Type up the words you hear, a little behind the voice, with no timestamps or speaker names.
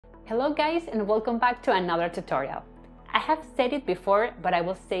Hello guys, and welcome back to another tutorial. I have said it before, but I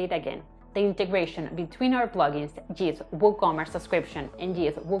will say it again. The integration between our plugins, YITH WooCommerce subscription and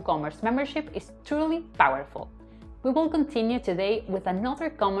YITH WooCommerce membership is truly powerful. We will continue today with another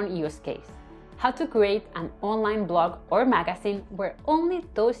common use case: how to create an online blog or magazine where only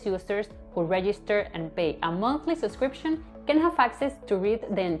those users who register and pay a monthly subscription can have access to read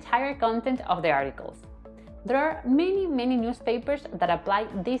the entire content of the articles. There are many newspapers that apply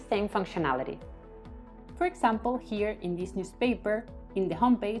this same functionality. For example, here in this newspaper, in the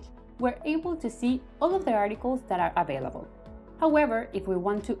homepage, we're able to see all of the articles that are available. However, if we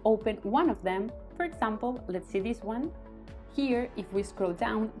want to open one of them, for example, let's see this one. Here, if we scroll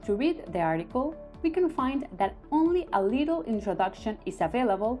down to read the article, we can find that only a little introduction is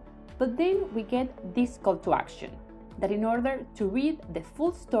available, but then we get this call to action, that in order to read the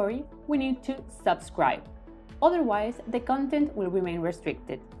full story, we need to subscribe. Otherwise, the content will remain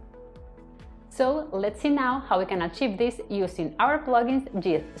restricted. So let's see now how we can achieve this using our plugins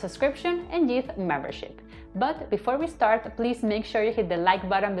YITH subscription and YITH membership. But before we start, please make sure you hit the like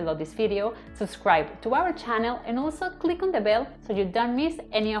button below this video, subscribe to our channel, and also click on the bell so you don't miss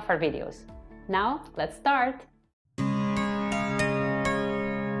any of our videos. Now, let's start!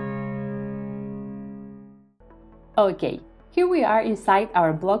 Okay, here we are inside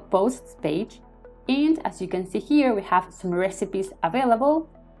our blog posts page. And as you can see here, we have some recipes available.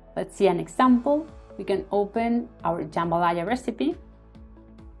 Let's see an example. We can open our jambalaya recipe.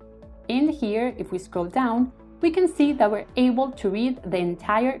 And here, if we scroll down, we can see that we're able to read the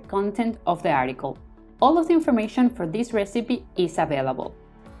entire content of the article. All of the information for this recipe is available.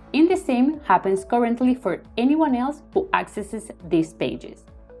 And the same happens currently for anyone else who accesses these pages.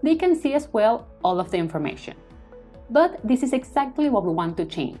 They can see as well all of the information. But this is exactly what we want to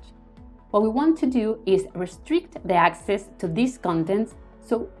change. What we want to do is restrict the access to these contents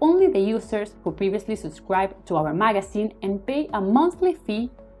so only the users who previously subscribed to our magazine and pay a monthly fee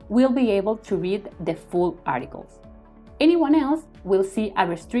will be able to read the full articles. Anyone else will see a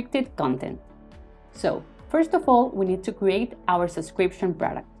restricted content. So, first of all, we need to create our subscription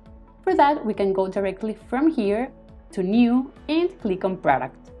product. For that, we can go directly from here to New and click on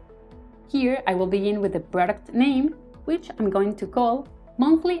Product. Here, I will begin with the product name, which I'm going to call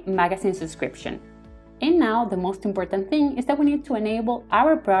Monthly Magazine Subscription. And now the most important thing is that we need to enable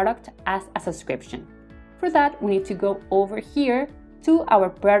our product as a subscription. For that, we need to go over here to our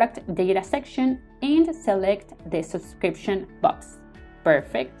product data section and select the subscription box.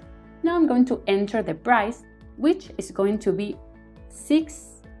 Perfect. Now I'm going to enter the price, which is going to be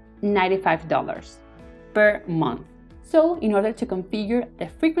 $6.95 per month. So in order to configure the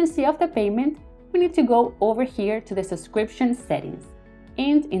frequency of the payment, we need to go over here to the subscription settings.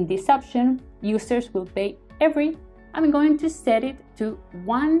 And in this option, users will pay every. I'm going to set it to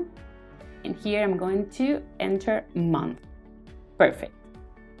 1, and here I'm going to enter month. Perfect.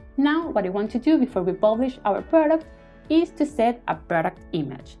 Now what I want to do before we publish our product is to set a product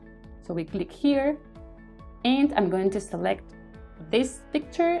image. So we click here, and I'm going to select this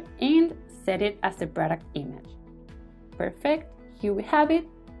picture and set it as the product image. Perfect. Here we have it.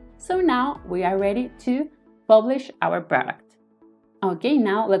 So now we are ready to publish our product. Okay,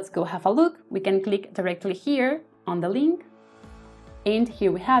 now let's go have a look. We can click directly here on the link. And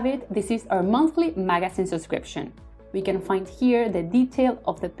here we have it. This is our monthly magazine subscription. We can find here the detail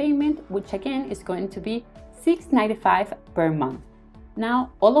of the payment, which again is going to be $6.95 per month.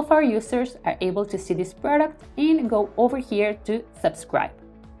 Now, all of our users are able to see this product and go over here to subscribe.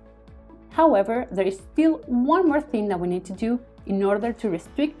 However, there is still one more thing that we need to do in order to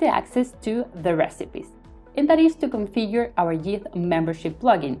restrict the access to the recipes. And that is to configure our YITH membership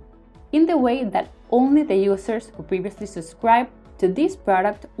plugin in the way that only the users who previously subscribed to this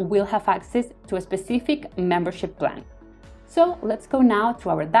product will have access to a specific membership plan. So let's go now to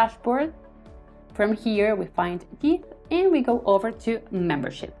our dashboard. From here we find YITH and we go over to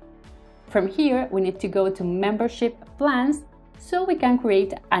membership. From here we need to go to membership plans so we can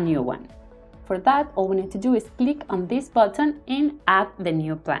create a new one. For that, all we need to do is click on this button and add the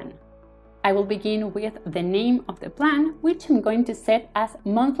new plan. I will begin with the name of the plan, which I'm going to set as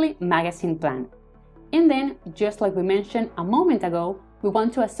Monthly Magazine Plan. And then, just like we mentioned a moment ago, we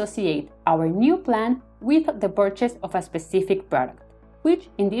want to associate our new plan with the purchase of a specific product,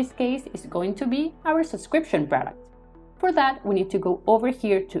 which in this case is going to be our subscription product. For that, we need to go over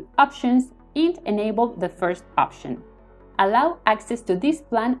here to Options and enable the first option. Allow access to this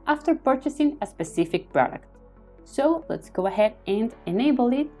plan after purchasing a specific product. So let's go ahead and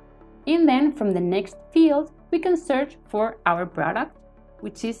enable it. And then from the next field, we can search for our product,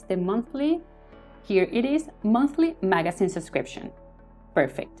 which is the monthly, here it is, monthly magazine subscription.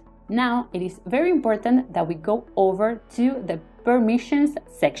 Perfect. Now, it is very important that we go over to the permissions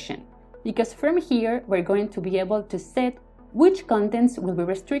section, because from here we're going to be able to set which contents will be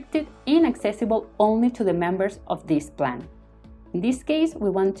restricted and accessible only to the members of this plan. In this case, we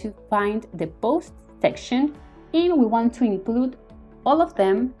want to find the posts section and we want to include all of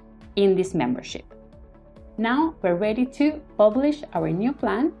them in this membership. Now we're ready to publish our new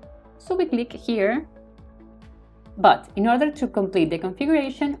plan, so we click here. But in order to complete the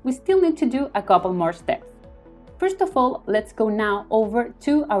configuration, we still need to do a couple more steps. First of all, let's go now over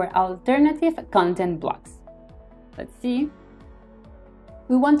to our alternative content blocks. Let's see.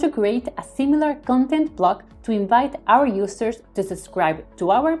 We want to create a similar content block to invite our users to subscribe to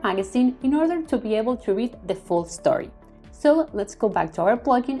our magazine in order to be able to read the full story. So let's go back to our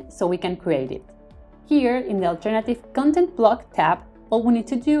plugin so we can create it. Here in the Alternative Content Block tab, all we need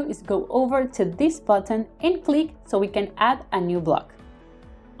to do is go over to this button and click so we can add a new block.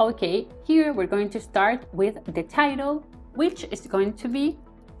 Okay, here we're going to start with the title, which is going to be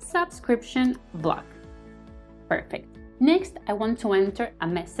Subscription Block. Perfect. Next, I want to enter a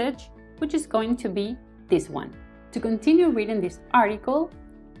message, which is going to be this one. To continue reading this article,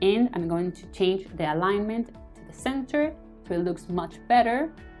 and I'm going to change the alignment to the center so it looks much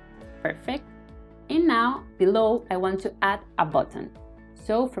better. Perfect. And now below, I want to add a button.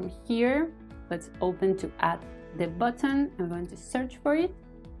 So from here, let's open to add the button. I'm going to search for it.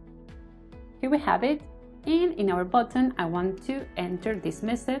 Here we have it. And in our button, I want to enter this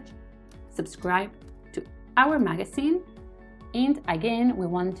message, subscribe to our magazine. And again, we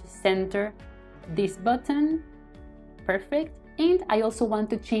want to center this button. Perfect. And I also want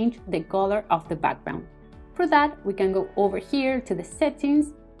to change the color of the background. For that, we can go over here to the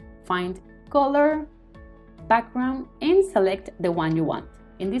settings, find color, background, and select the one you want.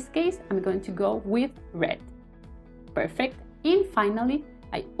 In this case, I'm going to go with red. Perfect. And finally,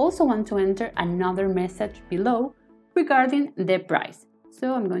 I also want to enter another message below regarding the price.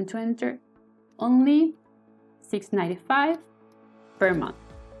 So I'm going to enter only $6.95 per month.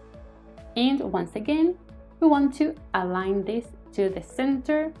 And once again, we want to align this to the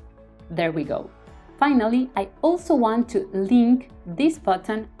center. There we go. Finally, I also want to link this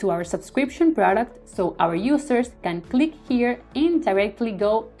button to our subscription product so our users can click here and directly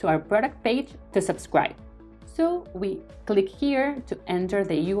go to our product page to subscribe. So we click here to enter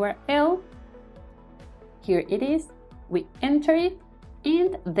the URL. Here it is. We enter it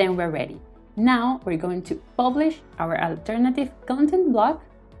and then we're ready. Now we're going to publish our alternative content block.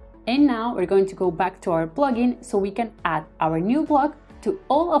 And now we're going to go back to our plugin so we can add our new block to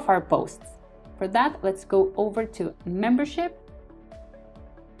all of our posts. For that, let's go over to membership.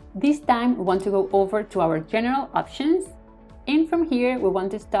 This time we want to go over to our general options. And from here, we want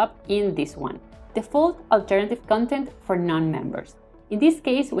to stop in this one, default alternative content for non-members. In this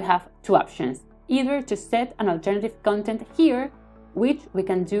case, we have two options, either to set an alternative content here, which we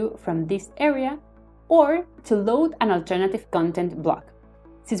can do from this area, or to load an alternative content block.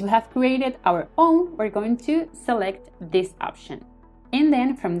 Since we have created our own, we're going to select this option. And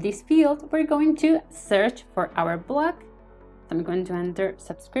then from this field, we're going to search for our block. I'm going to enter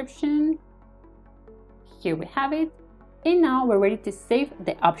subscription. Here we have it. And now we're ready to save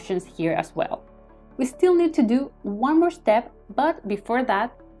the options here as well. We still need to do one more step, but before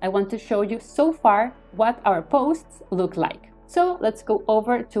that, I want to show you so far what our posts look like. So let's go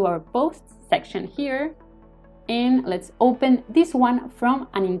over to our posts section here. And let's open this one from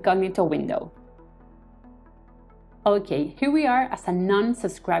an incognito window. Okay, here we are as a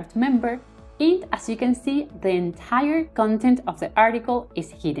non-subscribed member, and as you can see, the entire content of the article is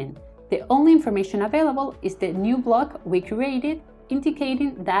hidden. The only information available is the new block we created,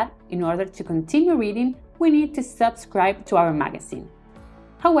 indicating that in order to continue reading, we need to subscribe to our magazine.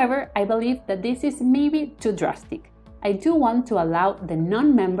 However, I believe that this is maybe too drastic. I do want to allow the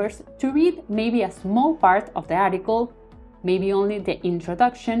non-members to read maybe a small part of the article, maybe only the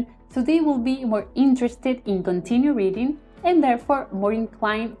introduction, so they will be more interested in continue reading and therefore more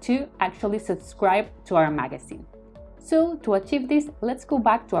inclined to actually subscribe to our magazine. So to achieve this, let's go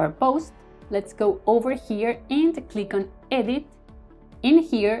back to our post. Let's go over here and click on Edit. In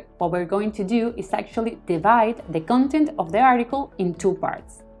here, what we're going to do is actually divide the content of the article in two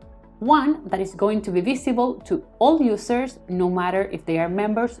parts. One that is going to be visible to all users, no matter if they are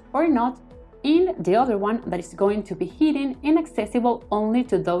members or not, and the other one that is going to be hidden and accessible only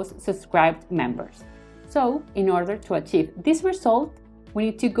to those subscribed members. So, in order to achieve this result, we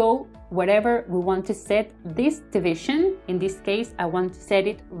need to go wherever we want to set this division. In this case, I want to set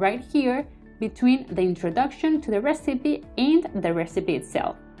it right here between the introduction to the recipe and the recipe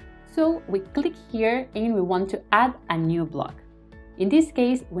itself. So we click here and we want to add a new block. In this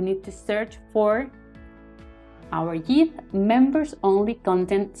case, we need to search for our YITH members only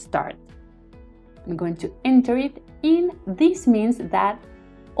content start. I'm going to enter it in. This means that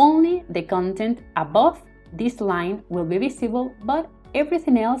only the content above this line will be visible, but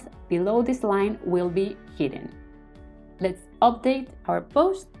everything else below this line will be hidden. Let's update our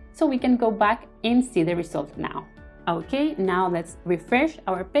post so we can go back and see the result now. Okay, now let's refresh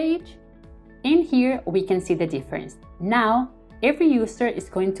our page. And here we can see the difference. Now, every user is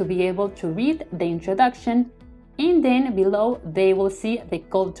going to be able to read the introduction, and then below they will see the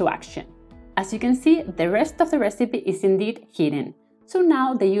call to action. As you can see, the rest of the recipe is indeed hidden. So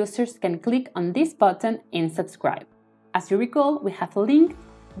now the users can click on this button and subscribe. As you recall, we have linked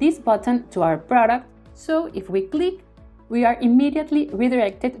this button to our product, so if we click, we are immediately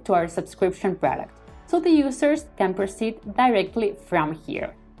redirected to our subscription product, so the users can proceed directly from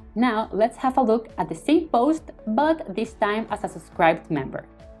here. Now let's have a look at the same post, but this time as a subscribed member.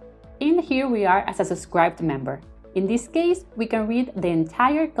 And here we are as a subscribed member. In this case, we can read the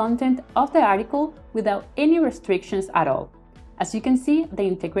entire content of the article without any restrictions at all. As you can see, the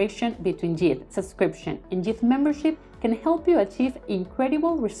integration between YITH subscription and YITH membership can help you achieve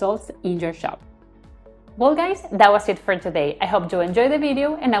incredible results in your shop. Well guys, that was it for today. I hope you enjoyed the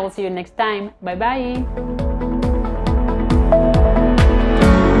video and I will see you next time. Bye bye!